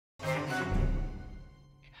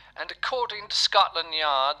and according to Scotland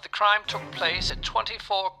Yard, the crime took place at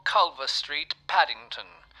 24 Culver Street, Paddington.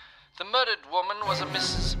 The murdered woman was a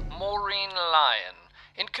Mrs. Maureen Lyon.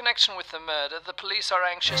 In connection with the murder, the police are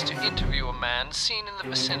anxious to interview a man seen in the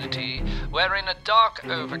vicinity wearing a dark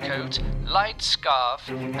overcoat, light scarf,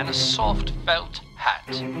 and a soft felt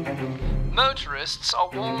hat. Motorists are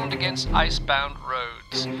warned against icebound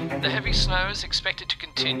roads. The heavy snow is expected to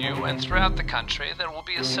continue, and throughout the country there will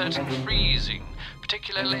be a certain freezing,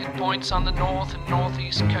 particularly at points on the north and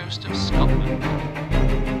northeast coast of Scotland.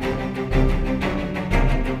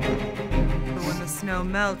 But when the snow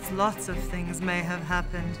melts, lots of things may have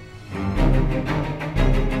happened.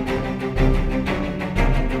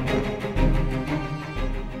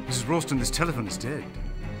 Mrs. Ralston, this telephone is dead.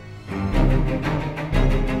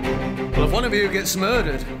 Well, if one of you gets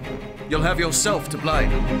murdered, you'll have yourself to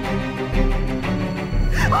blame.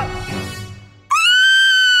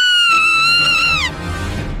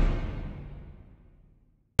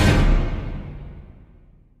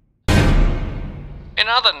 In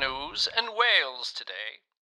other news, in Wales today,